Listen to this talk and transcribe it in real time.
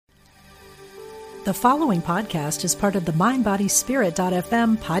The following podcast is part of the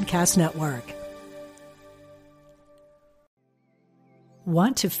MindBodySpirit.fm podcast network.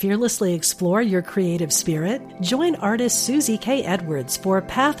 Want to fearlessly explore your creative spirit? Join artist Susie K. Edwards for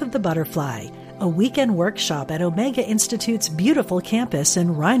Path of the Butterfly, a weekend workshop at Omega Institute's beautiful campus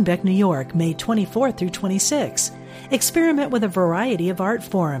in Rhinebeck, New York, May 24 through 26. Experiment with a variety of art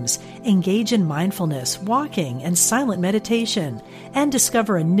forms, engage in mindfulness, walking, and silent meditation, and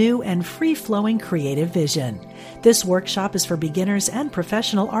discover a new and free-flowing creative vision. This workshop is for beginners and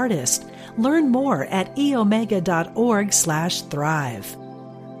professional artists. Learn more at eomega.org/thrive.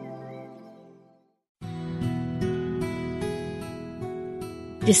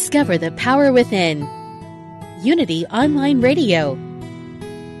 Discover the power within. Unity Online Radio.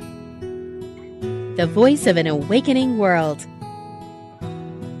 The voice of an awakening world.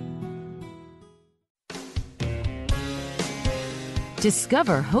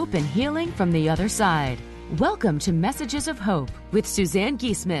 Discover hope and healing from the other side. Welcome to Messages of Hope with Suzanne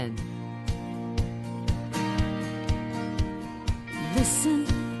Giesemann. Listen,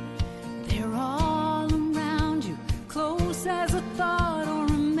 they're all around you, close as a thought or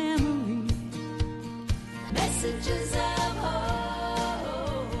a memory. Messages of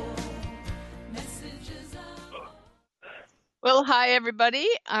hope. Messages of hope. Well, hi, everybody.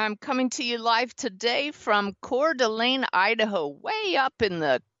 I'm coming to you live today from Coeur d'Alene, Idaho, way up in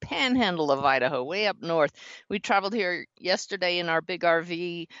the panhandle of Idaho, way up north. We traveled here yesterday in our big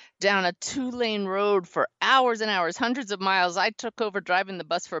RV down a 2-lane road for hours and hours, hundreds of miles. I took over driving the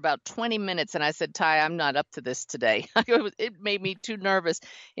bus for about 20 minutes, and I said, Ty, I'm not up to this today. It made me too nervous.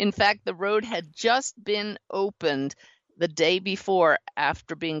 In fact, the road had just been opened the day before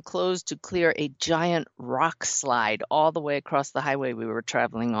after being closed to clear a giant rock slide all the way across the highway we were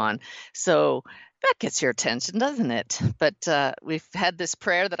traveling on. So that gets your attention, doesn't it? But we've had this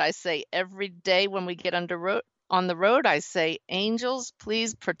prayer that I say every day when we get on the road. I say, angels,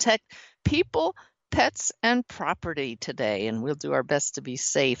 please protect people, pets, and property today, and we'll do our best to be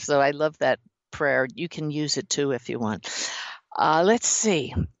safe. So I love that prayer. You can use it too if you want. Let's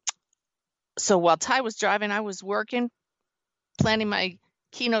see. So while Ty was driving, I was working, planning my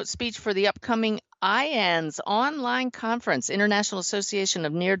keynote speech for the upcoming IANDS online conference, International Association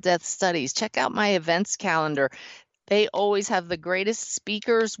of Near-Death Studies. Check out my events calendar. They always have the greatest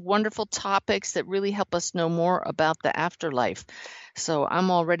speakers, wonderful topics that really help us know more about the afterlife. So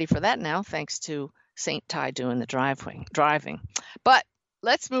I'm all ready for that now, thanks to St. Ty doing the driving. But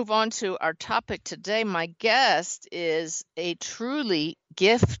let's move on to our topic today. My guest is a truly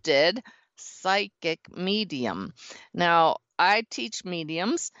gifted psychic medium. Now, I teach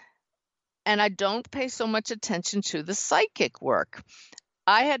mediums, and I don't pay so much attention to the psychic work.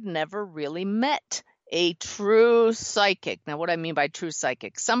 I had never really met a true psychic. Now, what I mean by true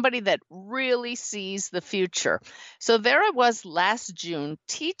psychic, somebody that really sees the future. So there I was last June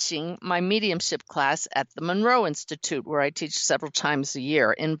teaching my mediumship class at the Monroe Institute, where I teach several times a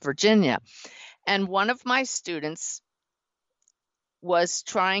year in Virginia. And one of my students was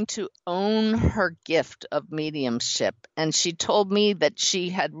trying to own her gift of mediumship. And she told me that she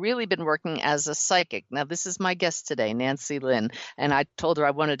had really been working as a psychic. Now, this is my guest today, Nancy Lynn. And I told her I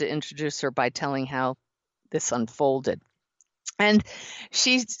wanted to introduce her by telling how this unfolded. And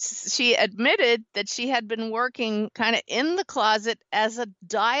she admitted that she had been working kind of in the closet as a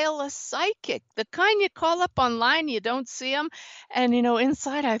dial-a psychic, the kind you call up online, you don't see them. And,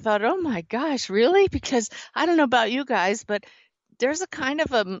 inside I thought, oh my gosh, really? Because I don't know about you guys, but there's a kind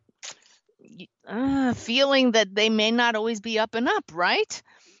of a feeling that they may not always be up and up, right?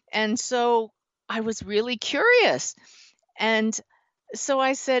 And so I was really curious. And so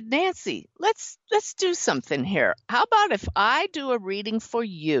I said, Nancy, let's do something here. How about if I do a reading for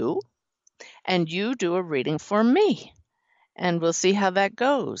you and you do a reading for me? And we'll see how that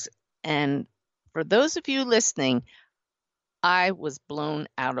goes. And for those of you listening, I was blown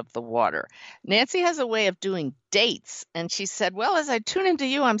out of the water. Nancy has a way of doing dates, and she said, well, as I tune into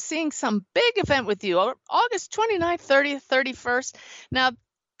you, I'm seeing some big event with you, August 29th, 30th, 31st. Now,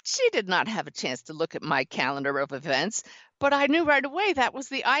 she did not have a chance to look at my calendar of events, but I knew right away that was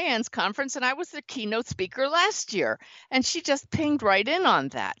the IANDS conference, and I was the keynote speaker last year, and she just pinged right in on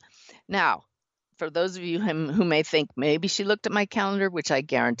that. Now, for those of you who may think maybe she looked at my calendar, which I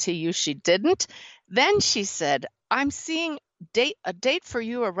guarantee you she didn't, then she said, I'm seeing a date for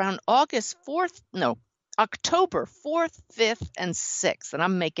you around October 4th, 5th, and 6th. And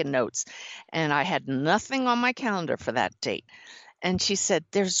I'm making notes. And I had nothing on my calendar for that date. And she said,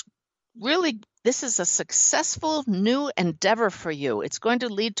 there's really, this is a successful new endeavor for you. It's going to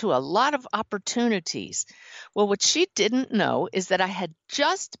lead to a lot of opportunities. Well, what she didn't know is that I had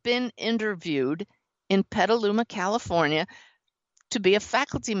just been interviewed in Petaluma, California, to be a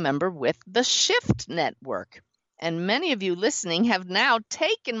faculty member with the Shift Network. And many of you listening have now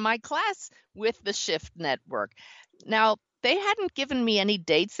taken my class with the Shift Network. Now, they hadn't given me any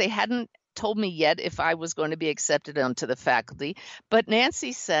dates. They hadn't told me yet if I was going to be accepted onto the faculty. But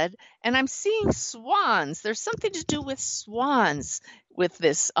Nancy said, and I'm seeing swans. There's something to do with swans with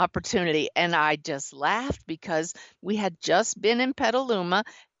this opportunity. And I just laughed because we had just been in Petaluma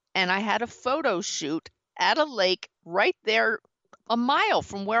and I had a photo shoot at a lake right there a mile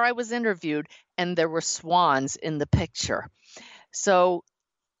from where I was interviewed, and there were swans in the picture. So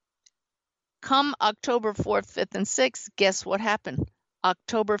come October 4th, 5th, and 6th, guess what happened?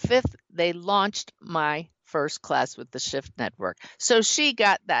 October 5th, they launched my first class with the Shift Network. So she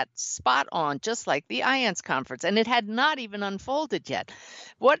got that spot on, just like the IANS conference, and it had not even unfolded yet.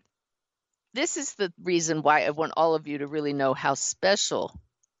 This is the reason why I want all of you to really know how special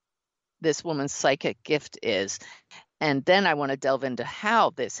this woman's psychic gift is. And then I want to delve into how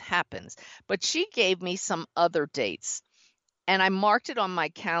this happens. But she gave me some other dates, and I marked it on my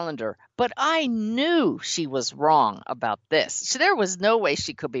calendar. But I knew she was wrong about this. So there was no way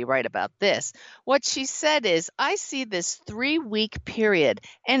she could be right about this. What she said is, I see this 3-week period,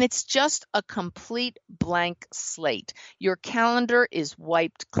 and it's just a complete blank slate. Your calendar is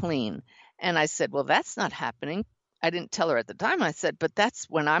wiped clean. And I said, well, that's not happening. I didn't tell her at the time. I said, but that's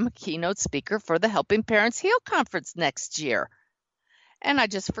when I'm a keynote speaker for the Helping Parents Heal conference next year. And I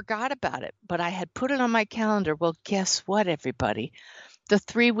just forgot about it, but I had put it on my calendar. Well, guess what, everybody? The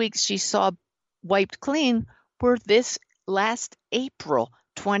 3 weeks she saw wiped clean were this last April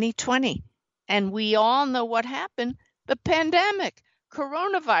 2020. And we all know what happened. The pandemic,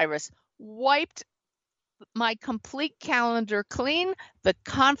 coronavirus, wiped my complete calendar clean. The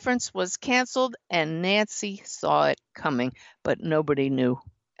conference was canceled, and Nancy saw it coming, but nobody knew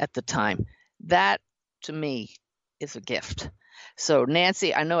at the time. That, to me, is a gift. So,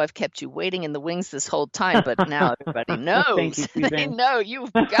 Nancy, I know I've kept you waiting in the wings this whole time, but now everybody knows. Thank you, Suzanne. They know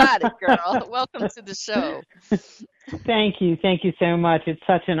you've got it, girl. Welcome to the show. Thank you. Thank you so much. It's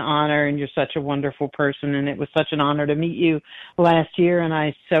such an honor, and you're such a wonderful person, and it was such an honor to meet you last year, and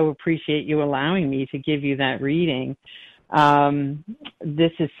I so appreciate you allowing me to give you that reading.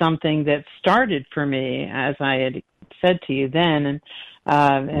 This is something that started for me, as I had said to you then,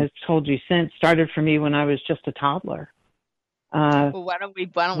 and has told you since, started for me when I was just a toddler. Well, why don't we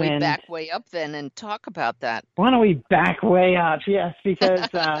back way up then and talk about that? Why don't we back way up? Yes, because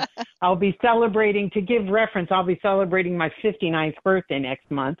I'll be celebrating, to give reference, I'll be celebrating my 59th birthday next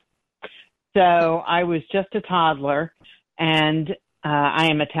month. So I was just a toddler, and I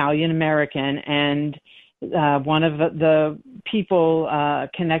am Italian American, and one of the people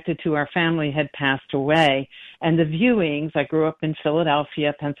connected to our family had passed away. And the viewings, I grew up in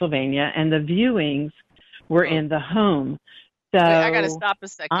Philadelphia, Pennsylvania, and the viewings were in the home. So wait, I got to stop a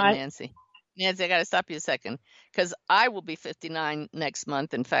second, Nancy. Nancy, I got to stop you a second, because I will be 59 next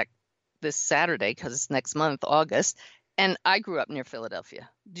month. In fact, this Saturday, because it's next month, August. And I grew up near Philadelphia.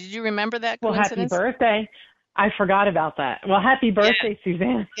 Did you remember that coincidence? Well, happy birthday. I forgot about that. Well, happy birthday, yeah.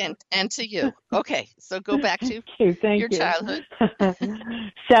 Suzanne. And to you. Okay, so go back to your childhood.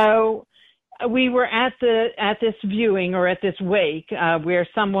 So we were at this viewing, or at this wake, where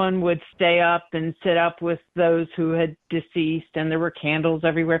someone would stay up and sit up with those who had deceased, and there were candles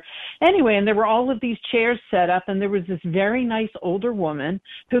everywhere. Anyway, and there were all of these chairs set up, and there was this very nice older woman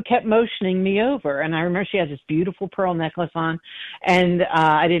who kept motioning me over. And I remember she had this beautiful pearl necklace on, and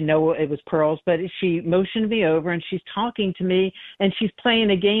I didn't know it was pearls, but she motioned me over, and she's talking to me, and she's playing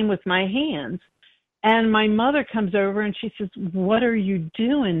a game with my hands. And my mother comes over and she says, "What are you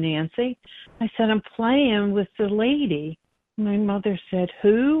doing, Nancy?" I said, "I'm playing with the lady." My mother said,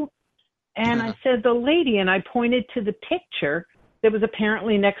 "Who?" And I said, "The lady." And I pointed to the picture that was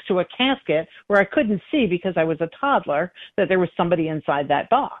apparently next to a casket, where I couldn't see, because I was a toddler, that there was somebody inside that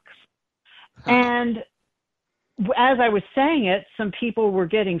box. And as I was saying it, some people were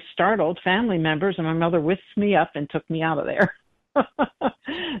getting startled, family members, and my mother whisked me up and took me out of there.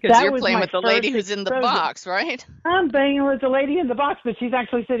 Because you're playing with the lady who's in the box, right? I'm playing with the lady in the box, but she's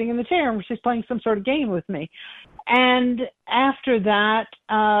actually sitting in the chair, and she's playing some sort of game with me. And after that,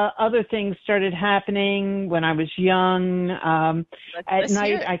 other things started happening when I was young. At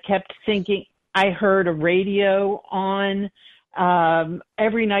night, I kept thinking, I heard a radio on. Almost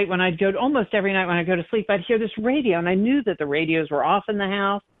every night when I'd go to sleep, I'd hear this radio, and I knew that the radios were off in the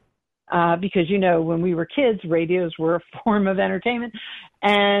house. because, when we were kids, radios were a form of entertainment,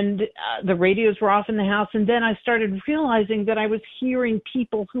 and the radios were off in the house. And then I started realizing that I was hearing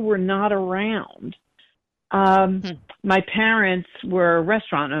people who were not around. My parents were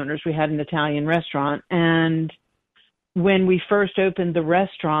restaurant owners. We had an Italian restaurant. And when we first opened the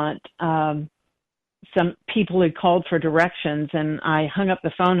restaurant, some people had called for directions, and I hung up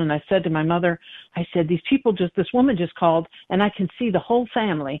the phone and I said to my mother, I said, this woman just called and I can see the whole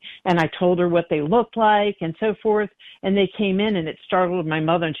family. And I told her what they looked like and so forth. And they came in and it startled my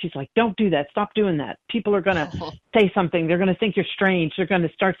mother, and she's like, don't do that. Stop doing that. People are going to say something. They're going to think you're strange. They're going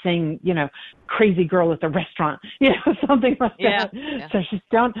to start saying, crazy girl at the restaurant, something like that. Yeah. So she's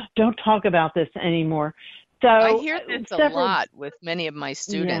don't talk about this anymore. So I hear this a lot with many of my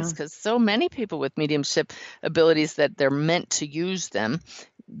students, because so many people with mediumship abilities that they're meant to use them,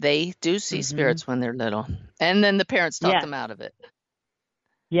 they do see spirits when they're little, and then the parents talk them out of it.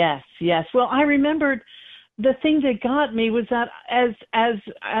 Yes. Well, I remembered the thing that got me was that as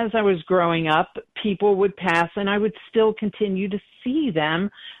I was growing up, people would pass, and I would still continue to see them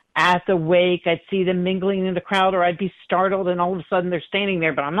at the wake. I'd see them mingling in the crowd, or I'd be startled and all of a sudden they're standing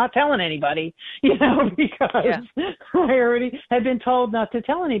there, but I'm not telling anybody, because I already had been told not to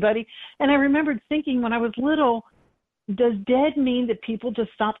tell anybody. And I remembered thinking when I was little, does dead mean that people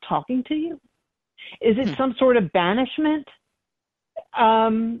just stop talking to you? Is it some sort of banishment?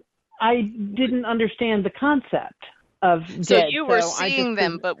 I didn't understand the concept of dead. So you were seeing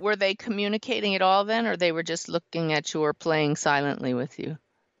them, but were they communicating at all then, or they were just looking at you or playing silently with you?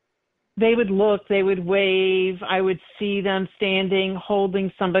 They would look, they would wave. I would see them standing, holding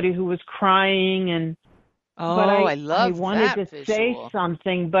somebody who was crying, and I wanted to say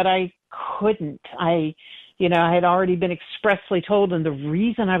something, but I couldn't. I had already been expressly told, and the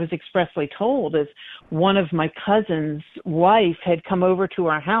reason I was expressly told is one of my cousin's wife had come over to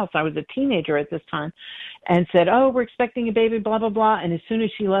our house. I was a teenager at this time, and said, "Oh, we're expecting a baby, blah blah blah." And as soon as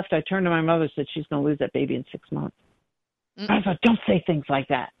she left, I turned to my mother and said, "She's going to lose that baby in 6 months." I thought, "Don't say things like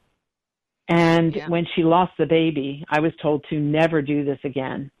that." And when she lost the baby, I was told to never do this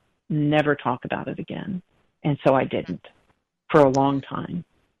again, never talk about it again. And so I didn't for a long time.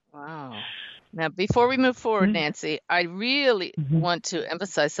 Wow. Now, before we move forward, Nancy, I really want to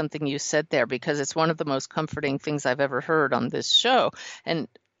emphasize something you said there, because it's one of the most comforting things I've ever heard on this show. And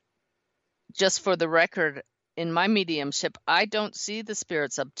just for the record, in my mediumship, I don't see the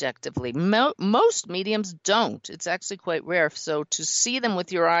spirits objectively. Most mediums don't. It's actually quite rare. So to see them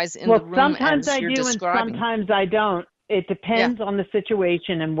with your eyes in the room, sometimes as I you're do, describing, and sometimes I don't. It depends on the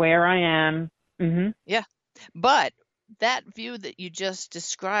situation and where I am. Yeah, but that view that you just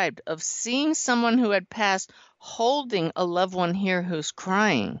described of seeing someone who had passed holding a loved one here who's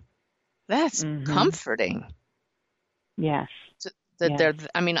crying, that's comforting. Yes.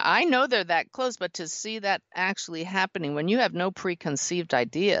 I know they're that close, but to see that actually happening when you have no preconceived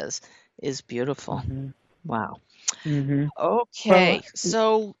ideas is beautiful. Wow. Okay.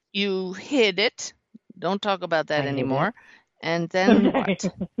 So you hid it. Don't talk about that anymore. And then what?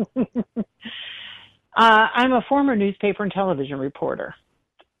 I'm a former newspaper and television reporter.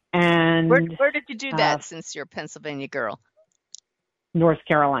 And where did you do that, since you're a Pennsylvania girl? North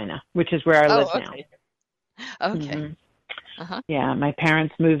Carolina, which is where I live now. Okay. Yeah, my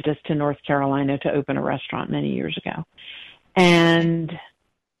parents moved us to North Carolina to open a restaurant many years ago. And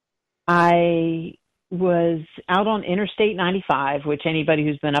I was out on Interstate 95, which anybody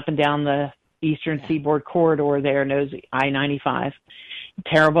who's been up and down the Eastern Seaboard corridor there knows I-95.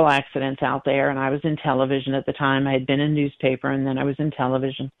 Terrible accidents out there, and I was in television at the time. I had been in newspaper, and then I was in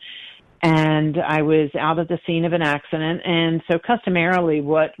television. And I was out at the scene of an accident. And so customarily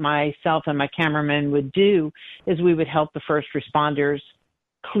what myself and my cameraman would do is we would help the first responders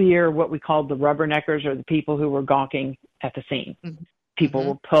clear what we called the rubberneckers, or the people who were gawking at the scene. People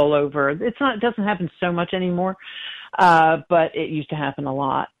will pull over. It doesn't happen so much anymore, but it used to happen a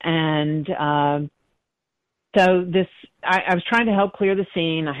lot. And so I was trying to help clear the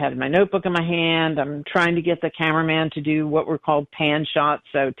scene. I had my notebook in my hand. I'm trying to get the cameraman to do what were called pan shots,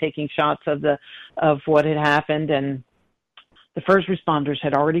 so taking shots of what had happened. And the first responders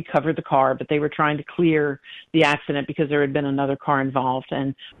had already covered the car, but they were trying to clear the accident because there had been another car involved,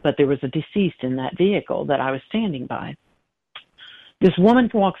 but there was a deceased in that vehicle that I was standing by. This woman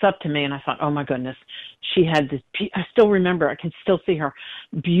walks up to me, and I thought, oh, my goodness. She had this, I still remember, I can still see her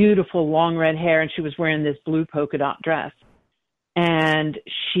beautiful long red hair, and she was wearing this blue polka dot dress. And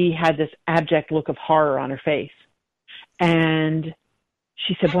she had this abject look of horror on her face. And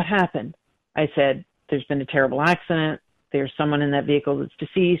she said, what happened? I said, there's been a terrible accident. there's someone in that vehicle that's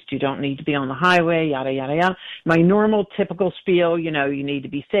deceased. You don't need to be on the highway, yada, yada, yada. My normal typical spiel, you need to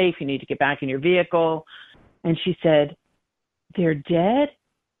be safe. You need to get back in your vehicle. And she said, they're dead?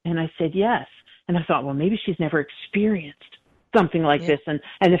 And I said, yes. And I thought, well, maybe she's never experienced something like this. And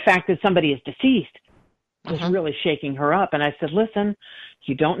the fact that somebody is deceased was really shaking her up. And I said, listen,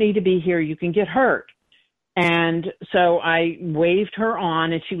 you don't need to be here. You can get hurt. And so I waved her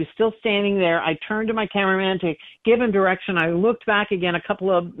on, and she was still standing there. I turned to my cameraman to give him direction. I looked back again a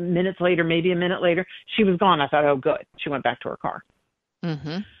couple of minutes later, maybe a minute later. She was gone. I thought, oh, good. She went back to her car.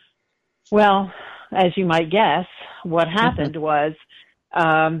 Mm-hmm. Well, as you might guess, what happened was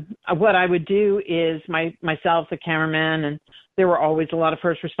what I would do is myself, the cameraman, and there were always a lot of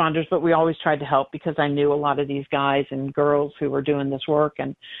first responders, but we always tried to help because I knew a lot of these guys and girls who were doing this work.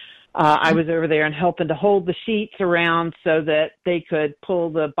 And I was over there and helping to hold the sheets around so that they could pull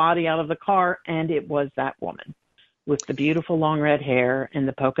the body out of the car. And it was that woman with the beautiful long red hair and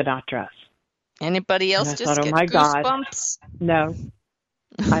the polka dot dress. Anybody else just thought, get oh my goosebumps? God. No.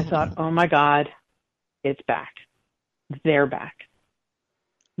 I thought, oh my God, it's back. They're back.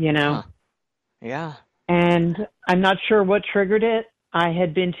 Yeah. And I'm not sure what triggered it. I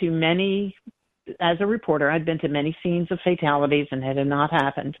had been to many, as a reporter, I'd been to many scenes of fatalities and it had not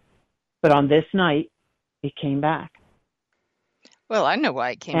happened. But on this night, it came back. Well, I know why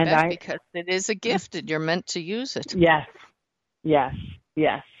it came back, because it is a gift and you're meant to use it. Yes.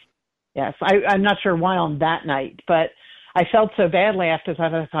 I'm not sure why on that night, but I felt so badly after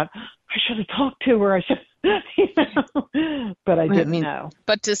that. I thought, I should have talked to her. But I didn't know.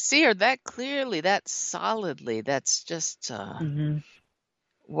 But to see her that clearly, that solidly, that's just,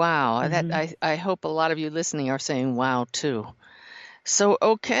 wow. That I hope a lot of you listening are saying wow too. So,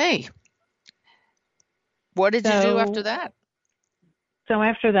 okay. What did you do after that? So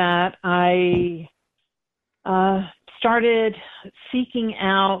after that, I started seeking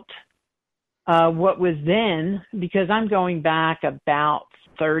out what was then, because I'm going back about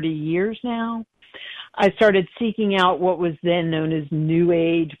 30 years now. I started seeking out what was then known as New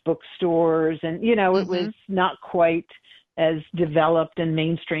Age bookstores. And, it was not quite as developed and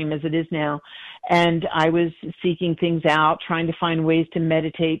mainstream as it is now. And I was seeking things out, trying to find ways to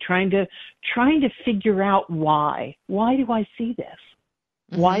meditate, trying to figure out why. Why do I see this?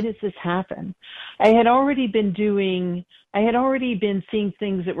 Why does this happen? I had already been seeing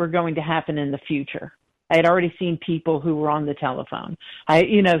things that were going to happen in the future. I had already seen people who were on the telephone.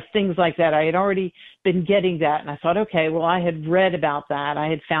 Things like that. I had already been getting that. And I thought, okay, well, I had read about that. I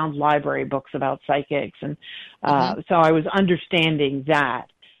had found library books about psychics. And so I was understanding that.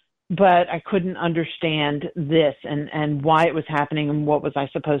 But I couldn't understand this and why it was happening and what was I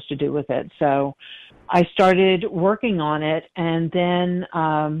supposed to do with it. So I started working on it. And then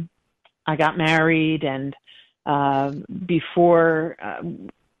I got married. And before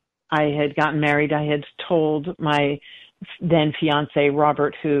I had gotten married, I had told my then fiance,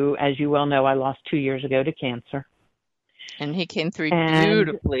 Robert, who, as you well know, I lost 2 years ago to cancer. And he came through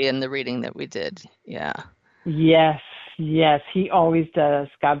beautifully in the reading that we did. Yeah. Yes, he always does.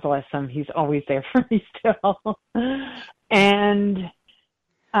 God bless him. He's always there for me still. And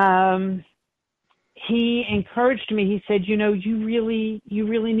he encouraged me. He said, you really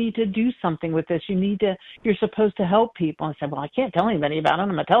need to do something with this. You're supposed to help people. I said, well, I can't tell anybody about it.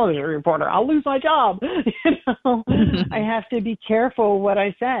 I'm a television reporter. I'll lose my job. I have to be careful what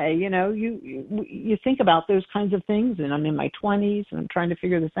I say. You think about those kinds of things, and I'm in my 20s and I'm trying to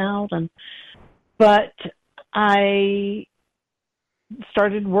figure this out. But I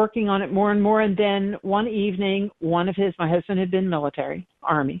started working on it more and more. And then one evening, my husband had been military,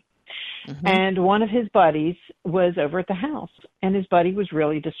 Army. And one of his buddies was over at the house, and his buddy was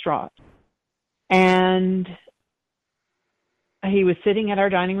really distraught. And he was sitting at our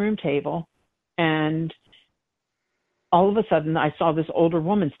dining room table, and all of a sudden I saw this older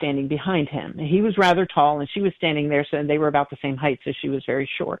woman standing behind him. He was rather tall, and she was standing there, so they were about the same height, so she was very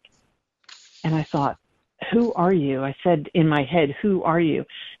short. And I thought, who are you? I said in my head, who are you?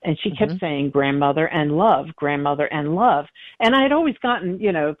 And she kept saying, grandmother and love, grandmother and love. And I had always gotten,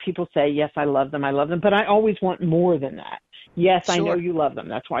 people say, yes, I love them, but I always want more than that. Yes, sure. I know you love them.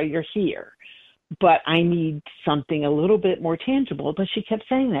 That's why you're here. But I need something a little bit more tangible. But she kept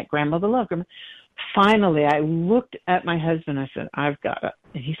saying that, grandmother, love, grandmother. Finally, I looked at my husband. I said, I've got it.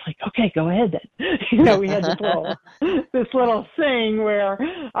 And he's like, okay, go ahead then. We had this little thing where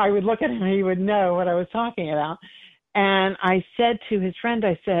I would look at him and he would know what I was talking about. And I said to his friend,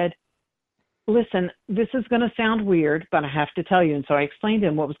 I said, listen, this is going to sound weird, but I have to tell you. And so I explained to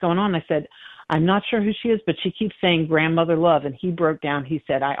him what was going on. I said, I'm not sure who she is, but she keeps saying grandmother love. And he broke down. He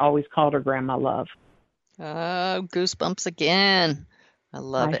said, I always called her Grandma Love. Oh, goosebumps again. I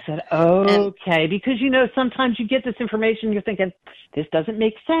love I it. said, And okay, because sometimes you get this information, you're thinking, this doesn't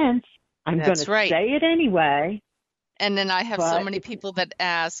make sense. I'm going that's to right. say it anyway. And then I have so But many it's, people that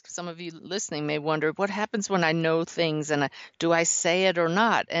ask, some of you listening may wonder, what happens when I know things and do I say it or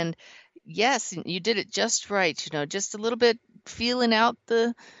not? And yes, you did it just right, just a little bit feeling out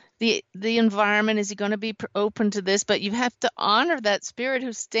the environment. Is he going to be open to this? But you have to honor that spirit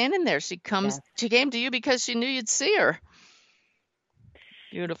who's standing there. She yes. came to you because she knew you'd see her.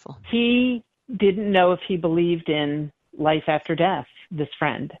 Beautiful. He didn't know if he believed in life after death, this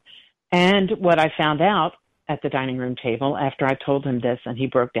friend. And what I found out at the dining room table after I told him this and he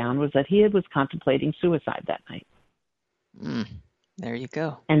broke down was that he was contemplating suicide that night. There you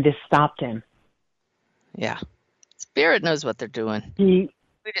go. And this stopped him. Yeah. Spirit knows what they're doing.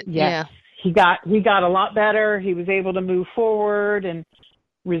 Yes. He got a lot better. He was able to move forward and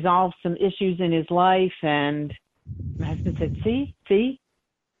resolve some issues in his life. And my husband said, see?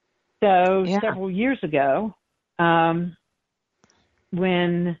 So several years ago,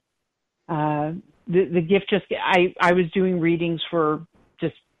 when the gift I was doing readings for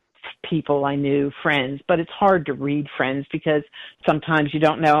just people I knew, friends, but it's hard to read friends because sometimes you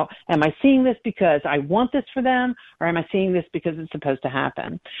don't know, am I seeing this because I want this for them or am I seeing this because it's supposed to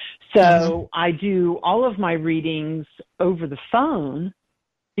happen? So I do all of my readings over the phone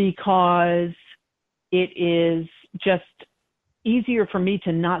because it is just easier for me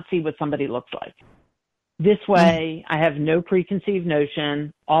to not see what somebody looks like. This way, I have no preconceived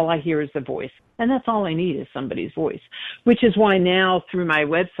notion. All I hear is the voice. And that's all I need is somebody's voice, which is why now through my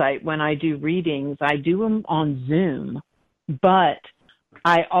website, when I do readings, I do them on Zoom. But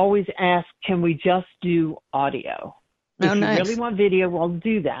I always ask, can we just do audio? If you really want video, we'll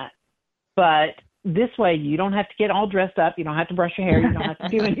do that. But this way, you don't have to get all dressed up. You don't have to brush your hair. You don't have to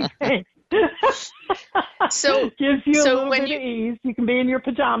do anything. So gives you a little bit of ease. You can be in your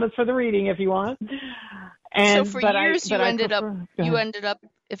pajamas for the reading if you want. And so for years you ended up,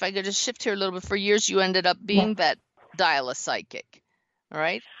 if I could just shift here a little bit, for years you ended up being that dial-a-psychic,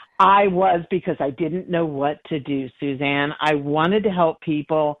 right? I was, because I didn't know what to do, Suzanne. I wanted to help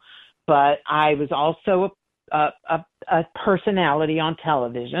people, but I was also a personality on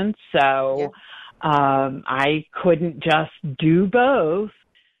television, so I couldn't just do both.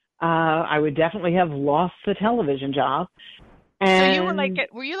 I would definitely have lost the television job. And so you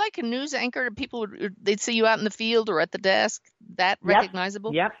were you like a news anchor? People they'd see you out in the field or at the desk? That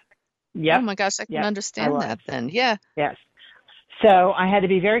recognizable? Yep. Oh my gosh, I can understand that then. Yeah. Yes. So I had to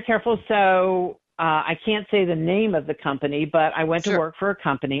be very careful. So I can't say the name of the company, but I went to work for a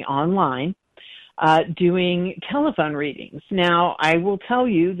company online doing telephone readings. Now, I will tell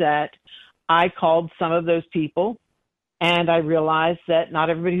you that I called some of those people, and I realized that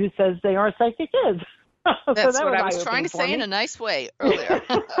not everybody who says they are psychic is. That's what I was trying to say in a nice way earlier.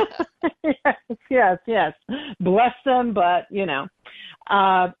 Yes. Bless them, but,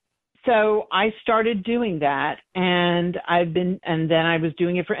 so I started doing that, and then I was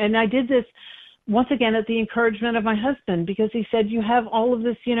doing it and I did this once again at the encouragement of my husband, because he said, you have all of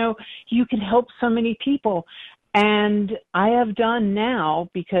this, you can help so many people. And I have done now,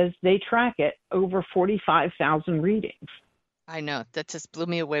 because they track it, over 45,000 readings. I know. That just blew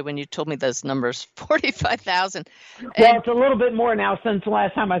me away when you told me those numbers, 45,000. Well, it's a little bit more now since the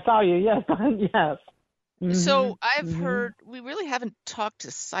last time I saw you. Yes. Yes. Mm-hmm. So I've heard, we really haven't talked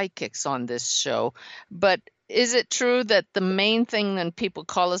to psychics on this show, but is it true that the main thing when people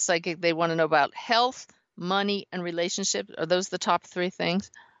call a psychic, they want to know about health, money, and relationships? Are those the top three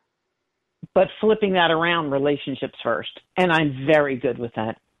things? But flipping that around, relationships first. And I'm very good with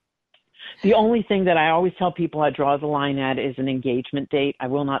that. The only thing that I always tell people I draw the line at is an engagement date. I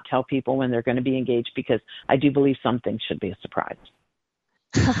will not tell people when they're going to be engaged, because I do believe some things should be a surprise.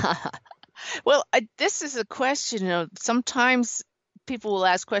 Well, this is a question, sometimes people will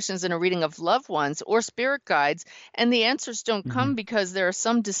ask questions in a reading of loved ones or spirit guides, and the answers don't come because there are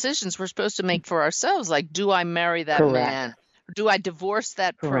some decisions we're supposed to make for ourselves, like, do I marry that man? Or do I divorce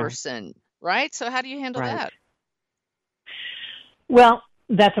that person? Right? So how do you handle that? Well,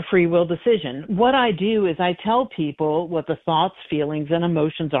 that's a free will decision. What I do is I tell people what the thoughts, feelings, and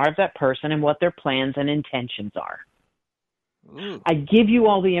emotions are of that person and what their plans and intentions are. Ooh. I give you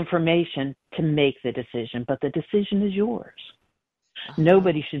all the information to make the decision, but the decision is yours.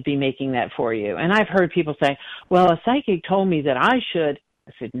 Nobody should be making that for you. And I've heard people say, well, a psychic told me that I should.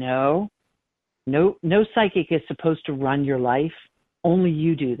 I said, no psychic is supposed to run your life. Only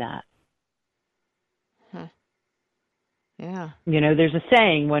you do that. Yeah. There's a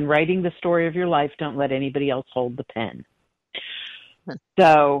saying, when writing the story of your life, don't let anybody else hold the pen.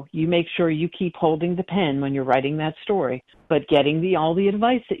 So you make sure you keep holding the pen when you're writing that story, but getting all the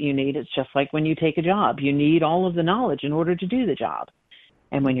advice that you need. It's just like when you take a job. You need all of the knowledge in order to do the job.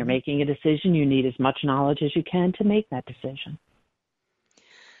 And when you're making a decision, you need as much knowledge as you can to make that decision.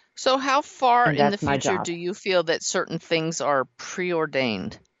 So how far And in the that's my future job. do you feel that certain things are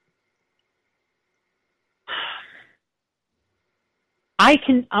preordained?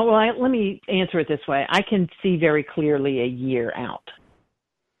 Let me answer it this way. I can see very clearly a year out.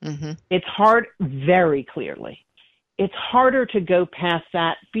 Mm-hmm. It's hard, very clearly. It's harder to go past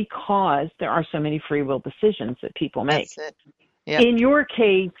that because there are so many free will decisions that people make. That's it. Yep. In your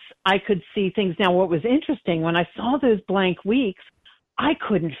case, I could see things. Now, what was interesting, when I saw those blank weeks, I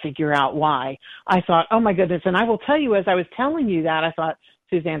couldn't figure out why. I thought, oh, my goodness. And I will tell you, as I was telling you that, I thought,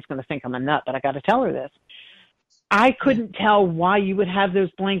 Suzanne's going to think I'm a nut, but I got to tell her this. I couldn't tell why you would have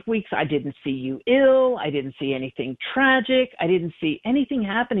those blank weeks. I didn't see you ill. I didn't see anything tragic. I didn't see anything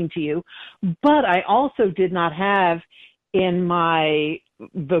happening to you. But I also did not have in my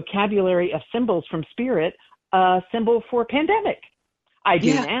vocabulary of symbols from Spirit a symbol for pandemic. I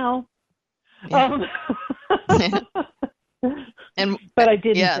do now. Yeah. But I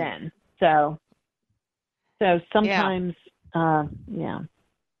didn't yeah. then. So sometimes, yeah.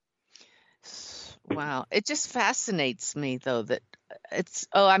 Wow. It just fascinates me, though, that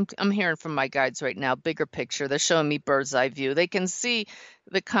I'm hearing from my guides right now, bigger picture. They're showing me bird's eye view. They can see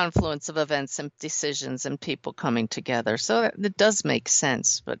the confluence of events and decisions and people coming together. So it does make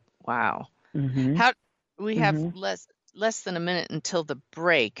sense, but wow. Mm-hmm. How we have less than a minute until the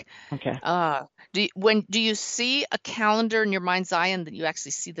break. Okay. Do you see a calendar in your mind's eye and that you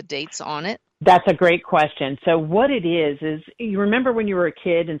actually see the dates on it? That's a great question. So what it is you remember when you were a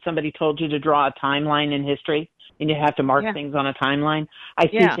kid and somebody told you to draw a timeline in history and you have to mark things on a timeline? I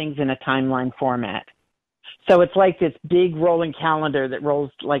see things in a timeline format. So it's like this big rolling calendar that rolls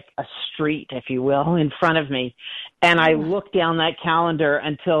like a street, if you will, in front of me. And I look down that calendar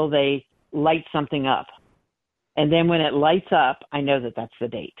until they light something up. And then when it lights up, I know that that's the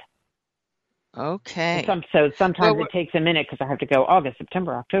date. Okay. So sometimes it takes a minute because I have to go August,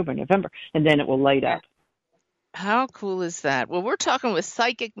 September, October, November, and then it will light up. How cool is that? Well, we're talking with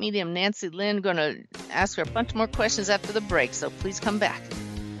psychic medium Nancy Lynn. Going to ask her a bunch more questions after the break, so please come back.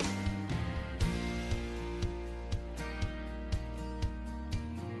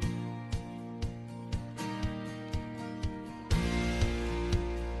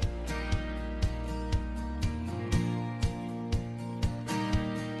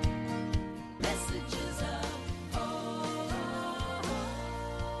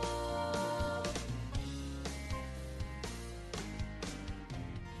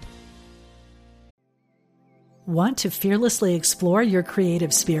 Want to fearlessly explore your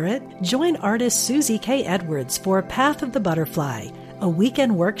creative spirit? Join artist Susie K. Edwards for Path of the Butterfly, a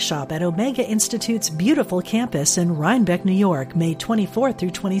weekend workshop at Omega Institute's beautiful campus in Rhinebeck, New York, May 24th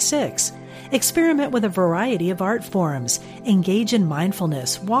through 26. Experiment with a variety of art forms, engage in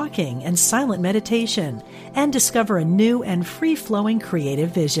mindfulness, walking, and silent meditation, and discover a new and free-flowing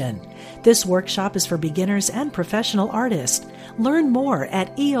creative vision. This workshop is for beginners and professional artists. Learn more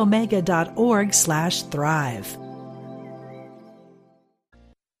at eomega.org/thrive.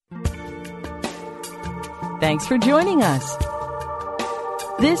 Thanks for joining us.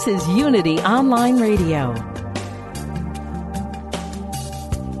 This is Unity Online Radio,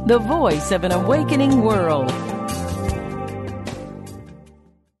 the voice of an awakening world.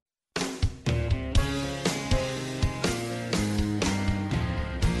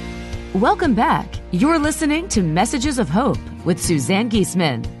 Welcome back. You're listening to Messages of Hope with Suzanne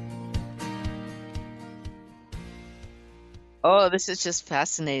Giesemann. Oh, this is just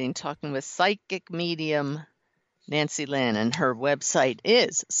fascinating, talking with psychic medium Nancy Lynn, and her website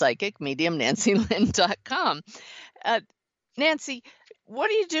is psychicmediumnancylynn.com. Nancy, what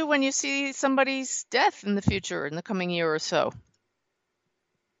do you do when you see somebody's death in the future, in the coming year or so?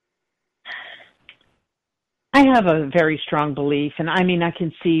 I have a very strong belief, and I mean, I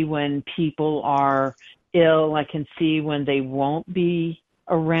can see when people are ill. I can see when they won't be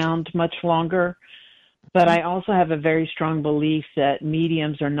around much longer. But I also have a very strong belief that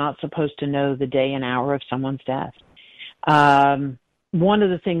mediums are not supposed to know the day and hour of someone's death. One of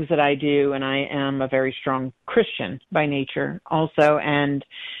the things that I do, and I am a very strong Christian by nature also, and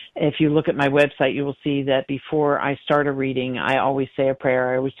if you look at my website, you will see that before I start a reading, I always say a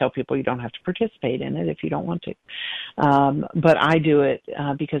prayer. I always tell people you don't have to participate in it if you don't want to. But I do it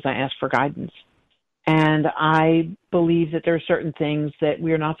because I ask for guidance. And I believe that there are certain things that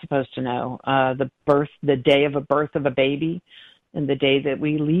we're not supposed to know. The day of a birth of a baby, and the day that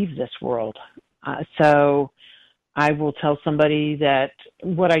we leave this world. So I will tell somebody that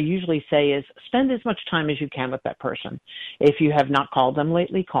what I usually say is spend as much time as you can with that person. If you have not called them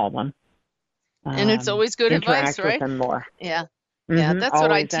lately, call them. And it's always good advice, Interact with right? them more. Yeah. Yeah, that's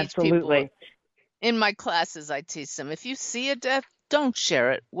what I Always, teach absolutely. people. In my classes, I teach them, if you see a death, don't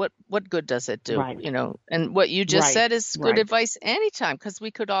share it. What good does it do? Right. You know, and what you just Right, said is good right. advice anytime, because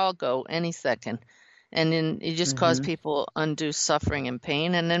we could all go any second. And then you just cause people undue suffering and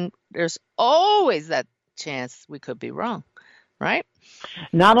pain. And then there's always that chance we could be wrong, right?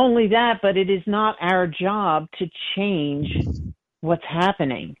 Not only that, but it is not our job to change what's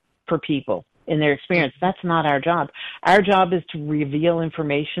happening for people in their experience. That's not our job. Our job is to reveal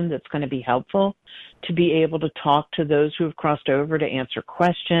information that's going to be helpful, to be able to talk to those who have crossed over, to answer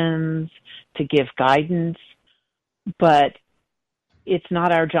questions, to give guidance. But it's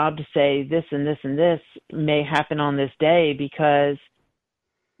not our job to say this and this and this may happen on this day, because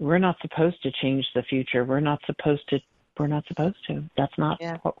we're not supposed to change the future. We're not supposed to. That's not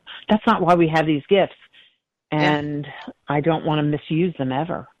why we have these gifts. And I don't want to misuse them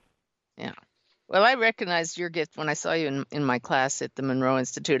ever. Yeah. Well, I recognized your gift when I saw you in my class at the Monroe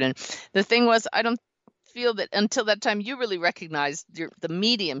Institute. And the thing was, I don't feel that until that time you really recognized the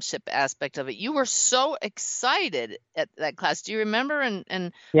mediumship aspect of it. You were so excited at that class. Do you remember?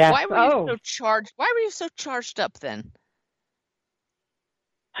 And yes. Why were you so charged? Why were you so charged up then?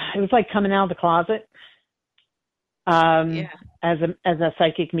 It was like coming out of the closet. As a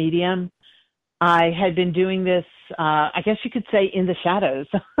psychic medium, I had been doing this, I guess you could say, in the shadows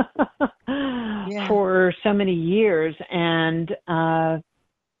for so many years. And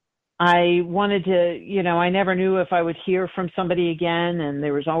I wanted to, I never knew if I would hear from somebody again. And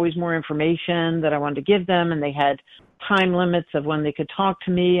there was always more information that I wanted to give them. And they had time limits of when they could talk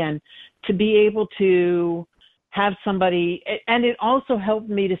to me. And to be able to have somebody, and it also helped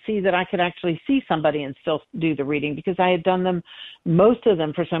me to see that I could actually see somebody and still do the reading, because I had done them, most of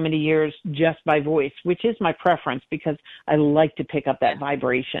them for so many years, just by voice, which is my preference, because I like to pick up that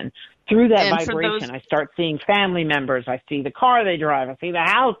vibration. Through that vibration, I start seeing family members. I see the car they drive. I see the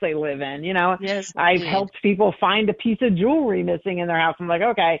house they live in. I've helped people find a piece of jewelry missing in their house. I'm like,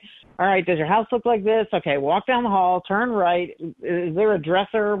 okay, all right, does your house look like this? Okay, walk down the hall, turn right. Is there a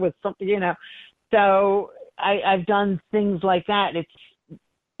dresser with something, So I've done things like that.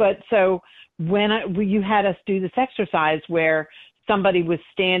 So when you had us do this exercise where somebody was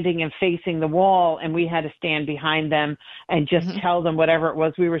standing and facing the wall, and we had to stand behind them and just tell them whatever it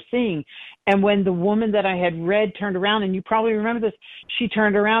was we were seeing. And when the woman that I had read turned around, and you probably remember this, she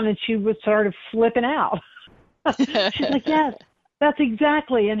turned around and she was sort of flipping out. She's like, yes, that's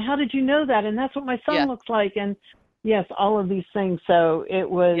exactly. And how did you know that? And that's what my son looks like. And yes, all of these things. So it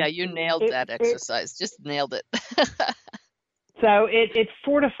was. Yeah, you nailed that exercise. Just nailed it. So it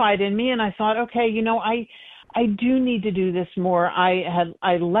fortified in me, and I thought, okay, I do need to do this more.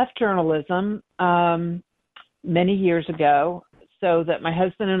 I left journalism many years ago so that my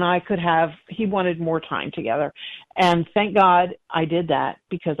husband and I could he wanted more time together. And thank God I did that,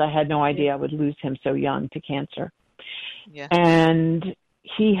 because I had no idea I would lose him so young to cancer. Yeah. And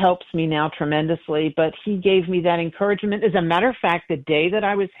he helps me now tremendously, but he gave me that encouragement. As a matter of fact, the day that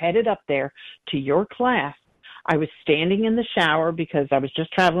I was headed up there to your class, I was standing in the shower because I was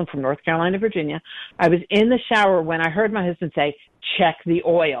just traveling from North Carolina to Virginia. I was in the shower when I heard my husband say, check the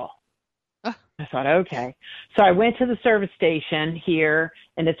oil. I thought, okay. So I went to the service station here,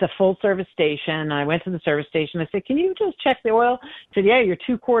 and it's a full service station. I went to the service station. I said, can you just check the oil? He said, yeah, you're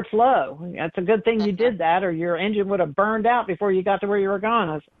 2 quarts low. That's a good thing you did that, or your engine would have burned out before you got to where you were going.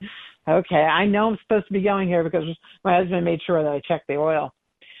 I said, okay, I know I'm supposed to be going here because my husband made sure that I checked the oil.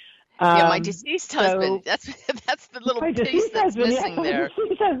 My deceased husband. That's the little piece that's missing there.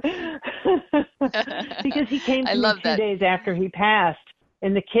 Because he came to me 2 days after he passed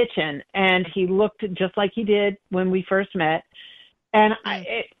in the kitchen, and he looked just like he did when we first met. And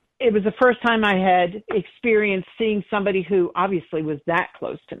it was the first time I had experienced seeing somebody who obviously was that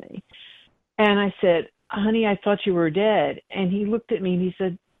close to me. And I said, honey, I thought you were dead. And he looked at me and he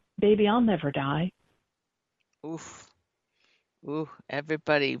said, baby, I'll never die. Oof. Ooh,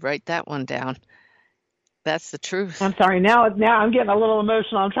 everybody write that one down. That's the truth. I'm sorry. Now I'm getting a little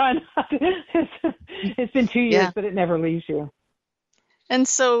emotional. I'm trying not to. It's been 2 years, but it never leaves you. And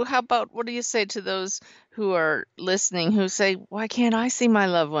so what do you say to those who are listening who say, why can't I see my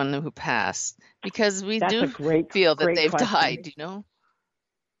loved one who passed? Because we do feel that they've died,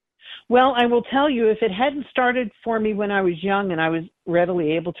 Well, I will tell you, if it hadn't started for me when I was young and I was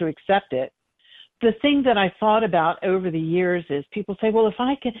readily able to accept it, the thing that I thought about over the years is people say, well,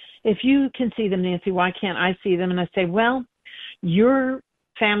 if you can see them, Nancy, why can't I see them? And I say, well, your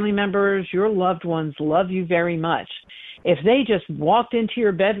family members, your loved ones love you very much. If they just walked into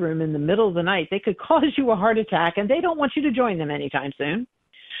your bedroom in the middle of the night, they could cause you a heart attack, and they don't want you to join them anytime soon.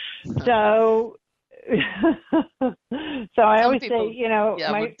 So, so I always say,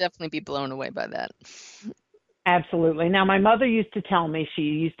 yeah, would definitely be blown away by that. Absolutely. Now, my mother used to tell me, she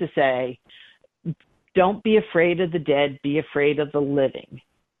used to say, don't be afraid of the dead, be afraid of the living.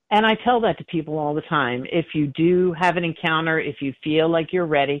 And I tell that to people all the time. If you do have an encounter, if you feel like you're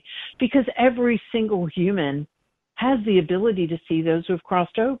ready, because every single human has the ability to see those who have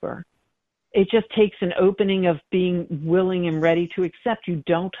crossed over. It just takes an opening of being willing and ready to accept. You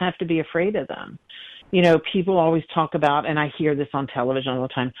don't have to be afraid of them. People always talk about, and I hear this on television all the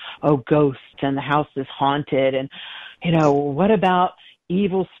time, ghosts and the house is haunted. And, what about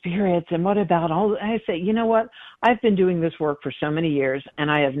evil spirits? And what about all? I say, you know what? I've been doing this work for so many years,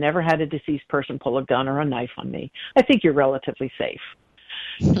 and I have never had a deceased person pull a gun or a knife on me. I think you're relatively safe.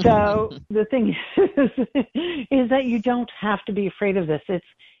 So the thing is that you don't have to be afraid of this.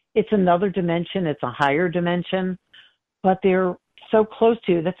 It's another dimension. It's a higher dimension, but they're so close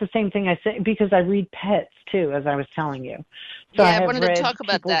to you. That's the same thing I say, because I read pets too, as I was telling you. So I wanted to talk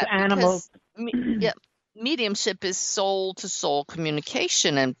about that. Animals. Mediumship is soul to soul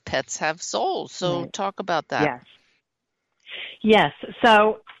communication, and pets have souls. So talk about that. Yes.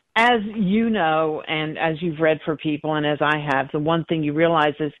 So as you know, and as you've read for people, and as I have, the one thing you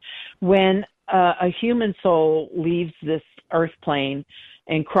realize is when a human soul leaves this earth plane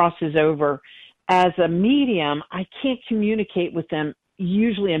and crosses over, as a medium, I can't communicate with them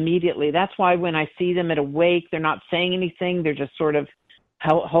usually immediately. That's why when I see them at a wake, they're not saying anything. They're just sort of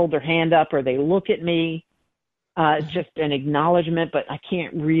hold their hand up, or they look at me. It's just an acknowledgement, but I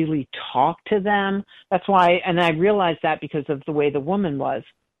can't really talk to them. That's why, and I realized that because of the way the woman was.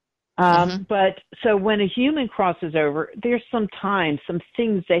 But so when a human crosses over, there's some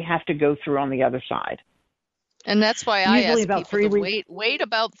things they have to go through on the other side. And that's why I Usually ask about people to wait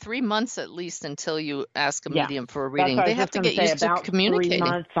about 3 months at least until you ask a medium for a reading. They have to get used to communicating. 3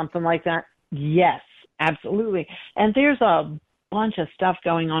 months, something like that. Yes, absolutely. And there's a bunch of stuff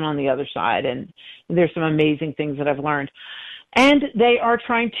going on the other side, and there's some amazing things that I've learned. And they are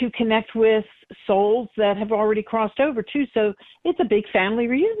trying to connect with souls that have already crossed over too. So it's a big family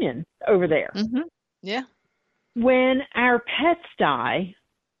reunion over there. Yeah. When our pets die,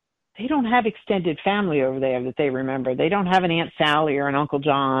 they don't have extended family over there that they remember. They don't have an Aunt Sally or an Uncle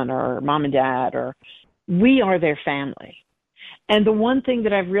John or mom and dad, or we are their family. And the one thing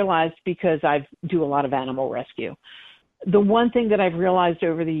that I've realized, because I do a lot of animal rescue, the one thing that I've realized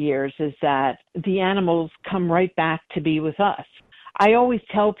over the years is that the animals come right back to be with us. I always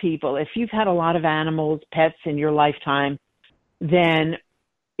tell people, if you've had a lot of animals, pets in your lifetime, then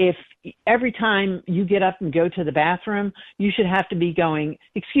if every time you get up and go to the bathroom, you should have to be going,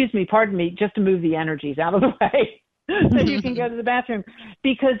 excuse me, pardon me, just to move the energies out of the way so you can go to the bathroom,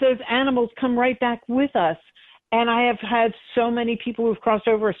 because those animals come right back with us. And I have had so many people who've crossed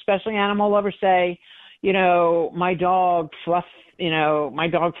over, especially animal lovers, say, my dog Fluff,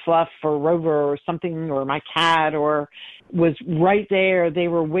 or Rover or something, or my cat, or was right there. They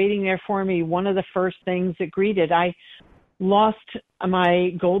were waiting there for me. One of the first things that greeted, I lost my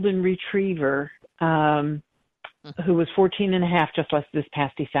golden retriever, who was 14 and a half just this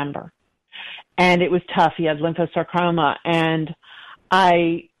past December. And it was tough. He had lymphosarcoma, and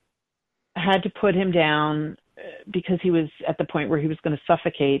I had to put him down because he was at the point where he was going to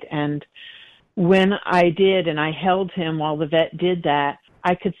suffocate. And when I did, and I held him while the vet did that,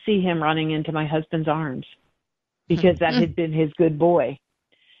 I could see him running into my husband's arms, because that had been his good boy.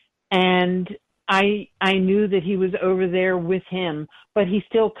 And I knew that he was over there with him, but he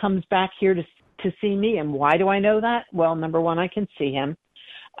still comes back here to see me. And why do I know that? Well, number one, I can see him.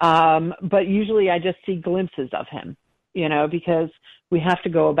 But usually I just see glimpses of him, because we have to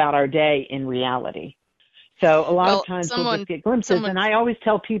go about our day in reality. So a lot of times we'll just get glimpses. And I always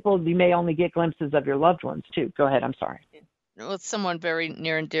tell people you may only get glimpses of your loved ones too. Go ahead. I'm sorry. Well, someone very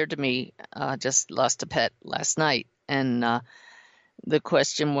near and dear to me just lost a pet last night. And the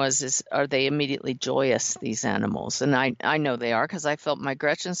question was, are they immediately joyous, these animals? And I know they are, because I felt my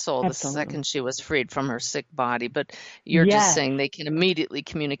Gretchen soul the second she was freed from her sick body. But you're just saying they can immediately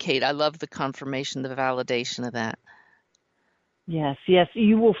communicate. I love the confirmation, the validation of that. Yes.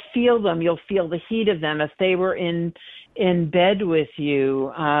 You will feel them. You'll feel the heat of them. If they were in bed with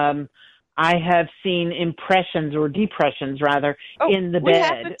you, I have seen impressions, or depressions rather, in the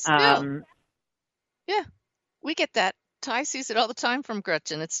bed. Yeah, we get that. Ty sees it all the time from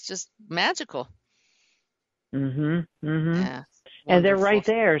Gretchen. It's just magical. Yeah, and they're right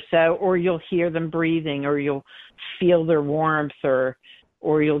there. So, or you'll hear them breathing, or you'll feel their warmth, or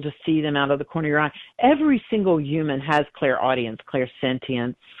or you'll just see them out of the corner of your eye. Every single human has clairaudience,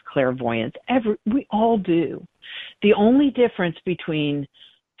 clairsentience, clairvoyance. We all do. The only difference between,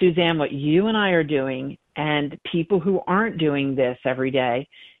 Suzanne, what you and I are doing and people who aren't doing this every day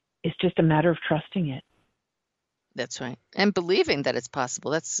is just a matter of trusting it. That's right. And believing that it's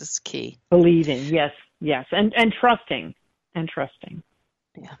possible. That's just key. Believing, yes. And trusting.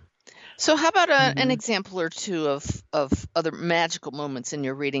 Yeah. So how about an example or two of other magical moments in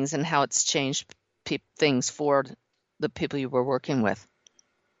your readings and how it's changed things for the people you were working with?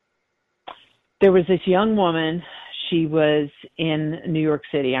 There was this young woman. She was in New York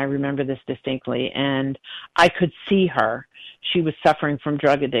City. I remember this distinctly. And I could see her. She was suffering from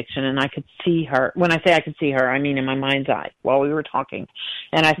drug addiction, and I could see her. When I say I could see her, I mean in my mind's eye while we were talking.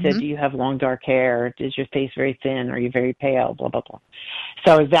 And I said, do you have long, dark hair? Is your face very thin? Are you very pale? Blah, blah, blah.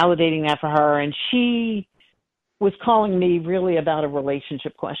 So I was validating that for her, and she was calling me really about a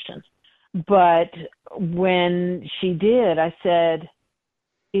relationship question. But when she did, I said,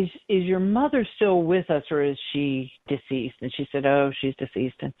 is your mother still with us, or is she deceased? And she said, oh, she's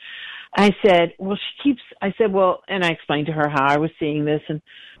deceased. And I said, well, and I explained to her how I was seeing this. And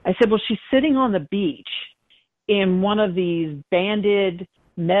I said, well, she's sitting on the beach in one of these banded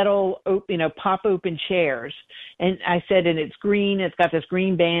metal, pop open chairs. And I said, and it's green. It's got this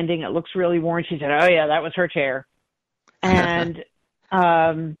green banding. It looks really worn. She said, oh yeah, that was her chair. And,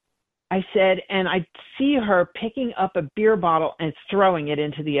 I said, and I see her picking up a beer bottle and throwing it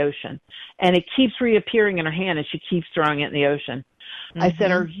into the ocean. And it keeps reappearing in her hand, and she keeps throwing it in the ocean. I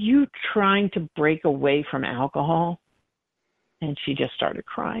said, are you trying to break away from alcohol? And she just started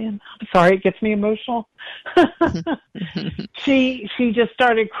crying. I'm sorry, it gets me emotional. She just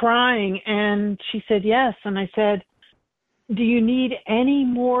started crying, and she said, yes. And I said, do you need any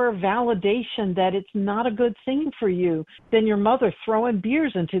more validation that it's not a good thing for you than your mother throwing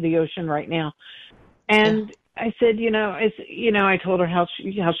beers into the ocean right now? And I said, I told her how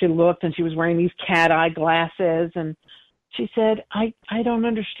she looked, and she was wearing these cat eye glasses. And she said, I don't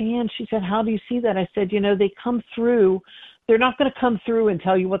understand. She said, how do you see that? I said, they come through. They're not going to come through and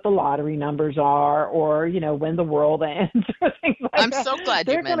tell you what the lottery numbers are, or, when the world ends, or things like that. I'm so glad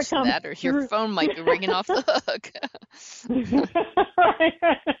you mentioned that, or your phone might be ringing off the hook.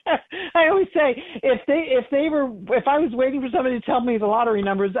 I always say, if I was waiting for somebody to tell me the lottery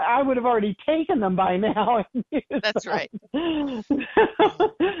numbers, I would have already taken them by now. That's right. The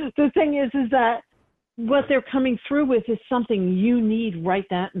thing is that what they're coming through with is something you need right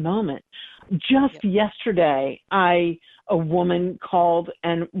that moment. Just yesterday, a woman called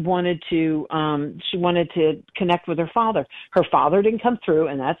and wanted to connect with her father. Her father didn't come through,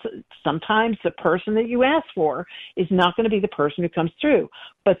 and that's sometimes the person that you ask for is not going to be the person who comes through,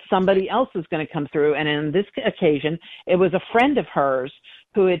 but somebody else is going to come through. And on this occasion, it was a friend of hers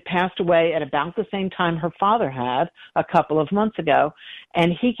who had passed away at about the same time her father had a couple of months ago.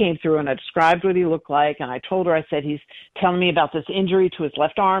 And he came through, and I described what he looked like. And I told her, I said, he's telling me about this injury to his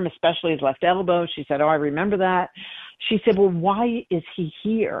left arm, especially his left elbow. She said, oh, I remember that. She said, well, why is he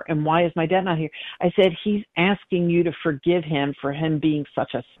here? And why is my dad not here? I said, he's asking you to forgive him for him being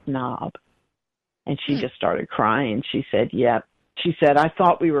such a snob. And she just started crying. She said, yep. She said, I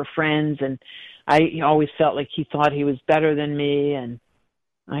thought we were friends, and I always felt like he thought he was better than me. And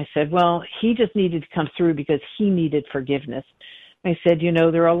I said, well, he just needed to come through because he needed forgiveness. I said,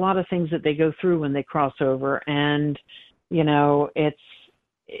 there are a lot of things that they go through when they cross over, and,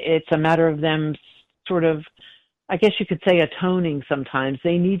 it's a matter of them sort of, I guess you could say, atoning sometimes.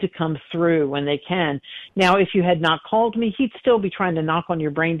 They need to come through when they can. Now, if you had not called me, he'd still be trying to knock on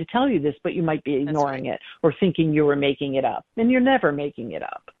your brain to tell you this, but you might be ignoring it or thinking you were making it up, and you're never making it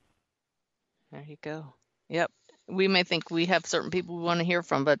up. There you go. Yep. We may think we have certain people we want to hear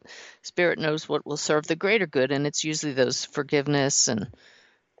from, but Spirit knows what will serve the greater good, and it's usually those forgiveness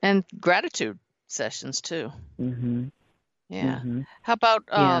and gratitude sessions too. Mm-hmm. Yeah. Mm-hmm. How about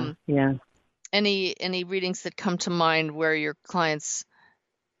yeah. Any readings that come to mind where your clients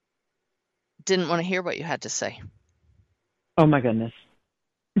didn't want to hear what you had to say? Oh my goodness!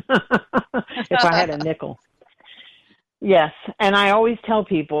 If I had a nickel. Yes, and I always tell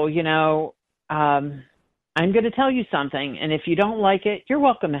people, I'm going to tell you something, and if you don't like it, you're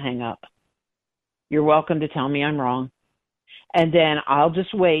welcome to hang up. You're welcome to tell me I'm wrong. And then I'll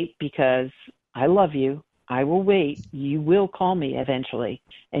just wait because I love you. I will wait. You will call me eventually,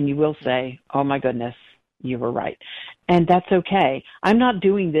 and you will say, oh, my goodness, you were right. And that's okay. I'm not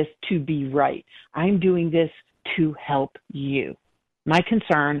doing this to be right. I'm doing this to help you. My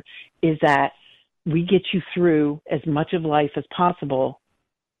concern is that we get you through as much of life as possible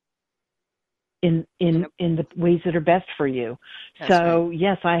in the ways that are best for you. That's So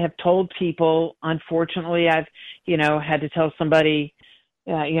yes, I have told people, unfortunately, I've, had to tell somebody,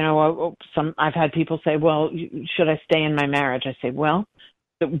 I've had people say, well, should I stay in my marriage? I say, well,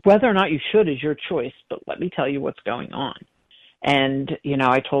 whether or not you should is your choice, but let me tell you what's going on. And,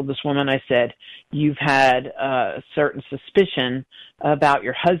 I told this woman, I said, you've had a certain suspicion about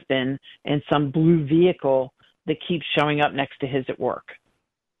your husband and some blue vehicle that keeps showing up next to his at work.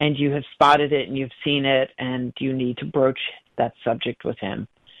 And you have spotted it and you've seen it, and you need to broach that subject with him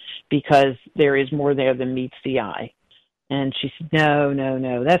because there is more there than meets the eye. And she said,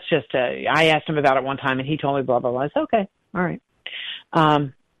 no, that's just I asked him about it one time and he told me blah, blah, blah. I said, okay, all right.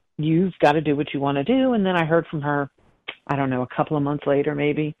 You've got to do what you want to do. And then I heard from her, I don't know, a couple of months later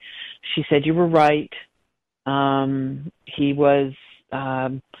maybe. She said, you were right. He was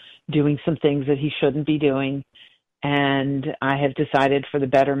doing some things that he shouldn't be doing. And I have decided for the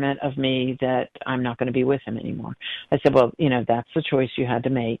betterment of me that I'm not going to be with him anymore. I said, well, that's the choice you had to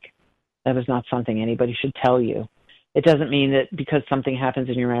make. That was not something anybody should tell you. It doesn't mean that because something happens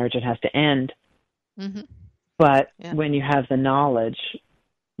in your marriage, it has to end. Mm-hmm. But when you have the knowledge,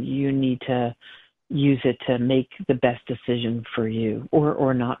 you need to use it to make the best decision for you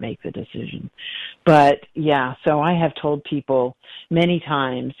or not make the decision. But yeah, so I have told people many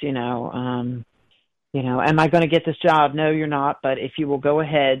times, am I going to get this job? No, you're not. But if you will go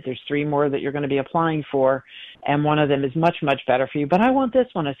ahead, there's 3 more that you're going to be applying for, and one of them is much, much better for you. But I want this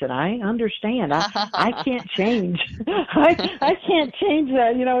one. I said, I understand. I can't change. I can't change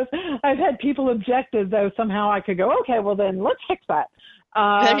that. I've had people object as though somehow I could go, okay, well then let's fix that.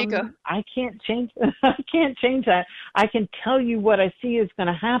 There you go. I can't change. I can't change that. I can tell you what I see is going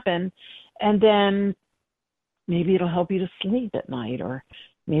to happen, and then maybe it'll help you to sleep at night, or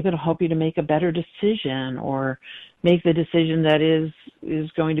maybe it'll help you to make a better decision, or make the decision that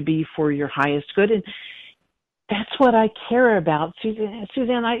is going to be for your highest good. And that's what I care about,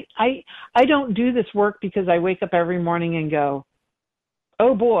 Suzanne. I don't do this work because I wake up every morning and go,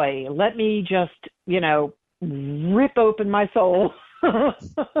 oh boy, let me just, rip open my soul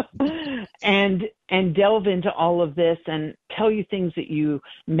and delve into all of this and tell you things that you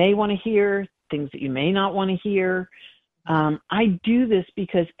may want to hear, things that you may not want to hear. I do this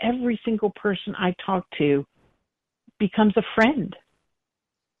because every single person I talk to becomes a friend.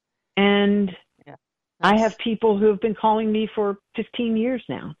 And I have people who have been calling me for 15 years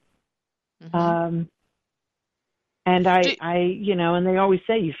now. Mm-hmm. And I and they always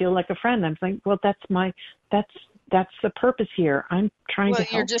say, you feel like a friend. I'm like, well, that's the purpose here. I'm trying to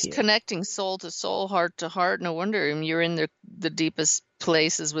help you. Well, you're just connecting soul to soul, heart to heart. No wonder you're in the deepest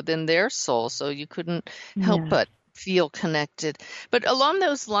places within their soul. So you couldn't help but feel connected. But along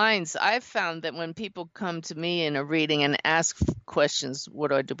those lines, I've found that when people come to me in a reading and ask questions,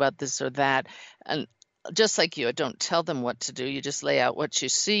 what do I do about this or that? And just like you, I don't tell them what to do. You just lay out what you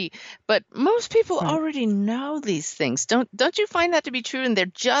see. But most people already know these things. Don't you find that to be true? And they're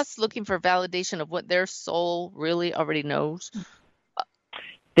just looking for validation of what their soul really already knows?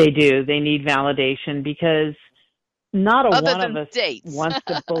 They do. They need validation because not a Other one than of us dates. wants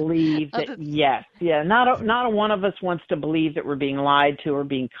to believe that, not a one of us wants to believe that we're being lied to or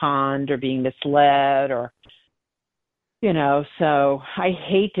being conned or being misled or, so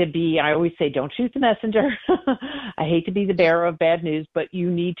I always say, don't shoot the messenger. I hate to be the bearer of bad news, but you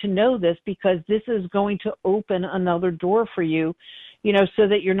need to know this because this is going to open another door for you, so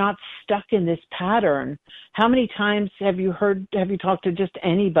that you're not stuck in this pattern. How many times have you talked to just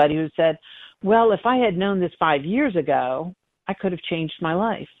anybody who said, well, if I had known this 5 years ago, I could have changed my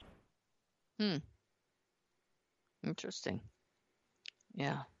life. Interesting.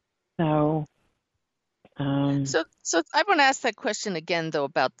 Yeah. So I want to ask that question again, though,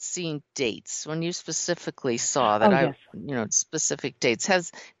 about seeing dates. When you specifically saw that, specific dates,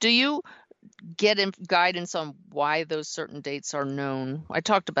 do you get guidance on why those certain dates are known? I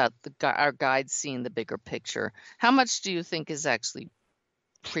talked about our guides seeing the bigger picture. How much do you think is actually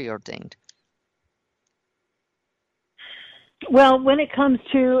preordained? Well, when it comes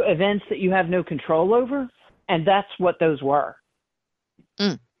to events that you have no control over, and that's what those were.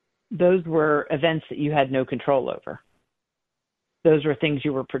 Those were events that you had no control over. Those were things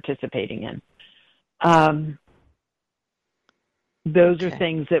you were participating in. Those are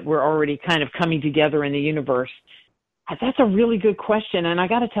things that were already kind of coming together in the universe. That's a really good question, and I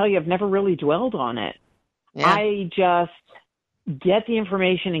got to tell you, I've never really dwelled on it. Yeah. I just get the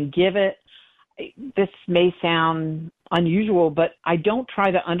information and give it. This may sound unusual, but I don't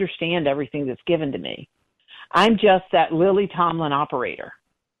try to understand everything that's given to me. I'm just that Lily Tomlin operator.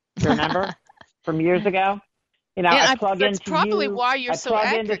 Remember from years ago? You know, I plug that's into probably you. why you're I so plug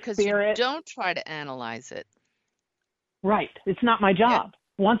accurate, into because you spirit. don't try to analyze it. Right. It's not my job.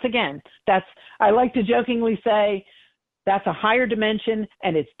 Once again, I like to jokingly say that's a higher dimension,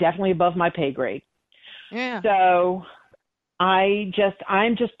 and it's definitely above my pay grade. Yeah. So I'm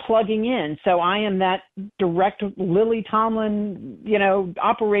just plugging in. So I am that direct Lily Tomlin,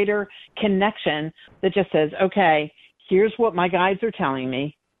 operator connection that just says, okay, here's what my guides are telling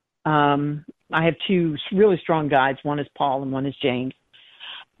me. I have two really strong guides. One is Paul and one is James.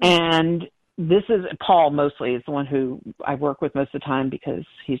 And this is Paul mostly is the one who I work with most of the time because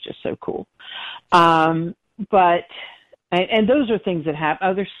he's just so cool. And those are things that happen.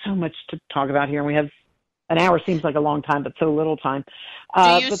 Oh, there's so much to talk about here. And we have an hour seems like a long time, but so little time.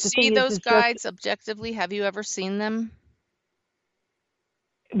 Do you see those guides objectively? Have you ever seen them?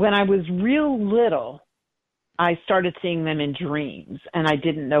 When I was real little, I started seeing them in dreams, and I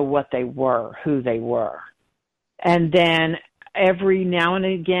didn't know what they were, who they were. And then every now and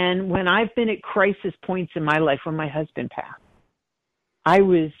again, when I've been at crisis points in my life, when my husband passed,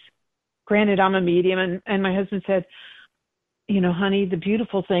 granted I'm a medium, and my husband said, honey, the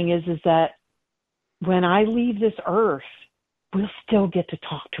beautiful thing is that when I leave this earth, we'll still get to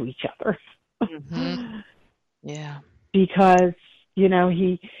talk to each other. Mm-hmm. Yeah. Because,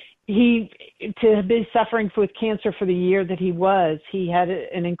 he to be suffering with cancer for the year that he had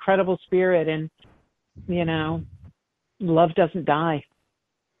an incredible spirit, and, love doesn't die.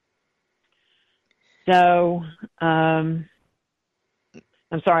 So, I'm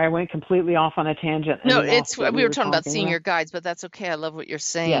sorry, I went completely off on a tangent. No, we were talking about seeing your guides, but that's okay. I love what you're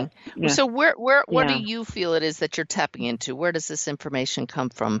saying. Yeah. So where do you feel it is that you're tapping into? Where does this information come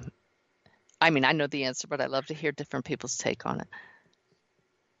from? I mean, I know the answer, but I love to hear different people's take on it.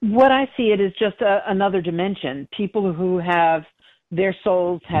 What I see it is just another dimension. People who have their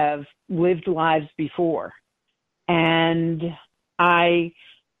souls have lived lives before. And I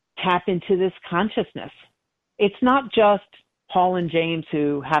tap into this consciousness. It's not just Paul and James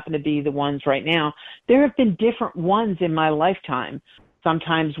who happen to be the ones right now. There have been different ones in my lifetime.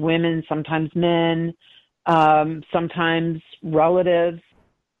 Sometimes women, sometimes men, sometimes relatives.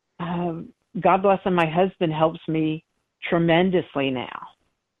 God bless him, my husband helps me tremendously now.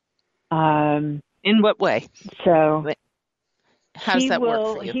 In what way? So how does that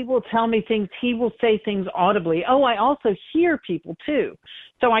work for you? He will tell me things. He will say things audibly. Oh, I also hear people too.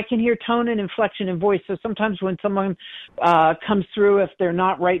 So I can hear tone and inflection in voice. So sometimes when someone comes through, if they're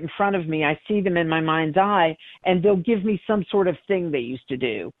not right in front of me, I see them in my mind's eye, and they'll give me some sort of thing they used to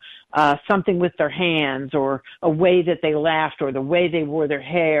do, something with their hands, or a way that they laughed, or the way they wore their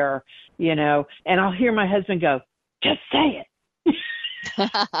hair, and I'll hear my husband go, just say it.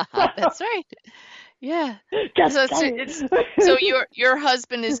 That's right. Yeah. Just So your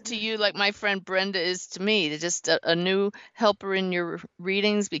husband is to you like my friend Brenda is to me. They're just a new helper in your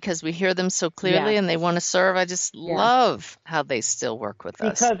readings because we hear them so clearly and they want to serve. I just love how they still work with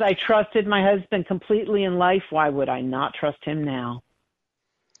us. Because I trusted my husband completely in life. Why would I not trust him now?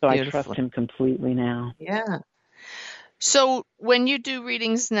 So Beautiful. I trust him completely now. Yeah. So when you do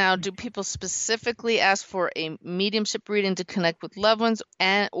readings now, do people specifically ask for a mediumship reading to connect with loved ones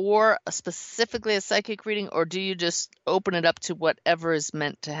or specifically a psychic reading, or do you just open it up to whatever is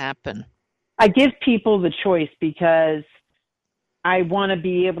meant to happen? I give people the choice because I want to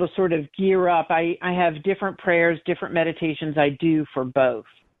be able to sort of gear up. I have different prayers, different meditations I do for both.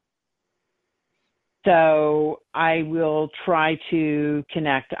 So I will try to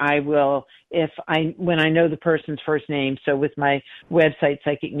connect. I will, when I know the person's first name, so with my website,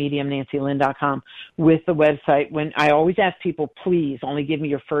 psychicmediumnancylynn.com, with the website, when I always ask people, please only give me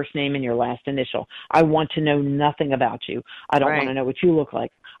your first name and your last initial. I want to know nothing about you. I don't want to know what you look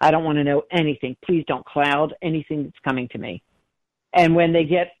like. I don't want to know anything. Please don't cloud anything that's coming to me. And when they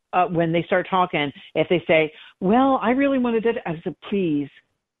when they start talking, if they say, well, I really wanted it, I said, please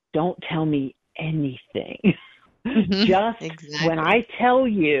don't tell me anything. Just when I tell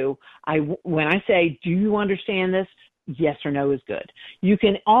you, when I say, do you understand this? Yes or no is good. You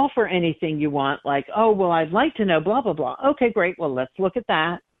can offer anything you want, like, oh, well, I'd like to know, blah, blah, blah. Okay, great. Well, let's look at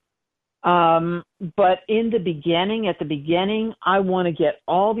that. But at the beginning, I want to get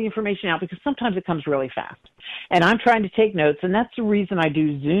all the information out because sometimes it comes really fast. And I'm trying to take notes, and that's the reason I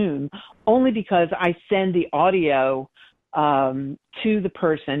do Zoom, only because I send the audio to the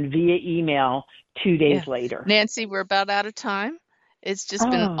person via email 2 days later. Nancy, we're about out of time. It's just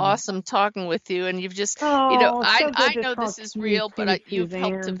been awesome talking with you, and you've just, I know this is real, but you've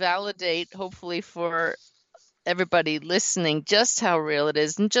helped to validate, hopefully for everybody listening, just how real it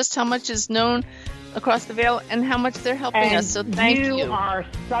is and just how much is known across the veil and how much they're helping us. So thank you. You are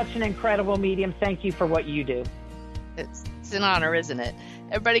such an incredible medium. Thank you for what you do. It's an honor, isn't it?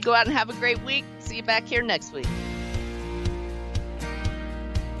 Everybody go out and have a great week. See you back here next week.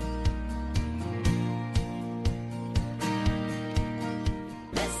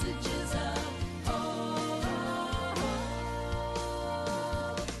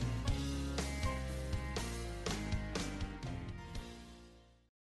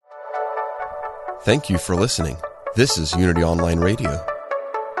 Thank you for listening. This is Unity Online Radio,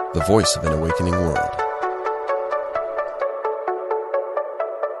 the voice of an awakening world.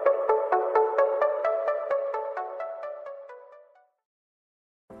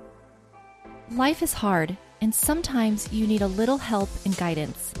 Life is hard, and sometimes you need a little help and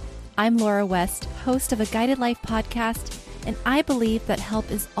guidance. I'm Laura West, host of a Guided Life podcast, and I believe that help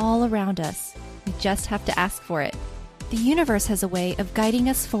is all around us. We just have to ask for it. The universe has a way of guiding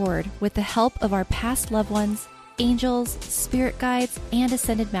us forward with the help of our past loved ones, angels, spirit guides, and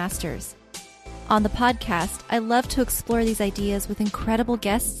ascended masters. On the podcast, I love to explore these ideas with incredible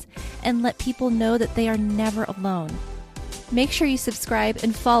guests and let people know that they are never alone. Make sure you subscribe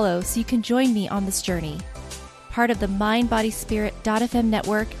and follow so you can join me on this journey. Part of the MindBodySpirit.fm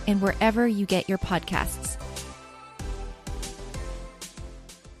network and wherever you get your podcasts.